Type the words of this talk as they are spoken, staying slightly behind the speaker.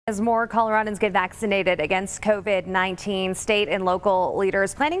As more Coloradans get vaccinated against COVID-19, state and local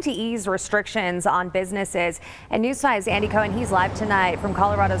leaders planning to ease restrictions on businesses. And News 5's Andy Cohen, he's live tonight from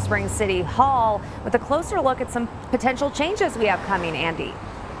Colorado Springs City Hall with a closer look at some potential changes we have coming. Andy.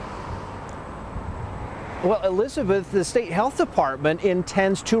 Well, Elizabeth, the state health department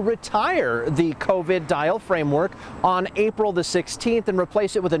intends to retire the COVID dial framework on April the 16th and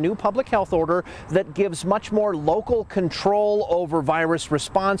replace it with a new public health order that gives much more local control over virus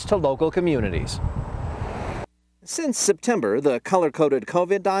response to local communities. Since September, the color-coded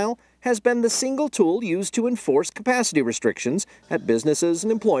COVID dial has been the single tool used to enforce capacity restrictions at businesses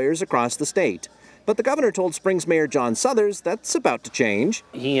and employers across the state. But the governor told Springs Mayor John Suthers that's about to change.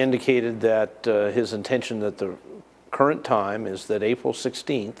 He indicated that his intention at the current time is that April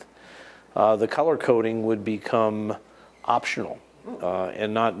 16th, the color coding would become optional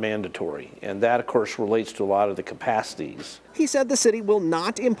and not mandatory. And that, of course, relates to a lot of the capacities. He said the city will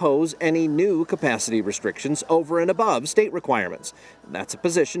not impose any new capacity restrictions over and above state requirements. That's a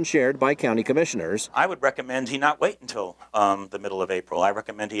position shared by county commissioners. I would recommend he not wait until the middle of April. I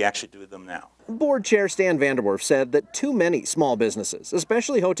recommend he actually do them now. Board Chair Stan Vanderwerf said that too many small businesses,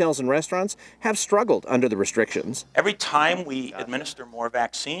 especially hotels and restaurants, have struggled under the restrictions. Every time we administer more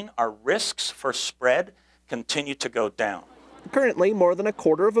vaccine, our risks for spread continue to go down. Currently, more than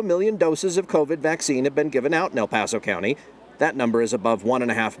 250,000 doses of COVID vaccine have been given out in El Paso County. That number is above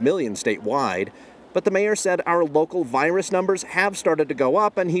 1.5 million statewide. But the mayor said our local virus numbers have started to go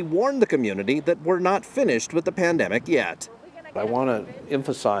up, and he warned the community that we're not finished with the pandemic yet. I want to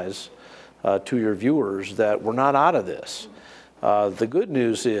emphasize to your viewers that we're not out of this. The good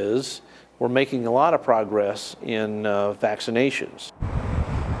news is we're making a lot of progress in vaccinations.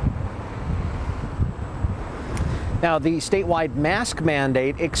 Now, the statewide mask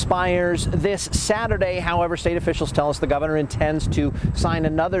mandate expires this Saturday. However, state officials tell us the governor intends to sign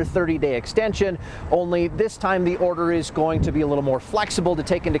another 30-day extension, only this time the order is going to be a little more flexible to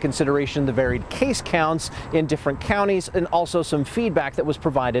take into consideration the varied case counts in different counties and also some feedback that was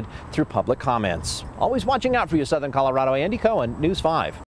provided through public comments. Always watching out for you, Southern Colorado. Andy Cohen, News 5.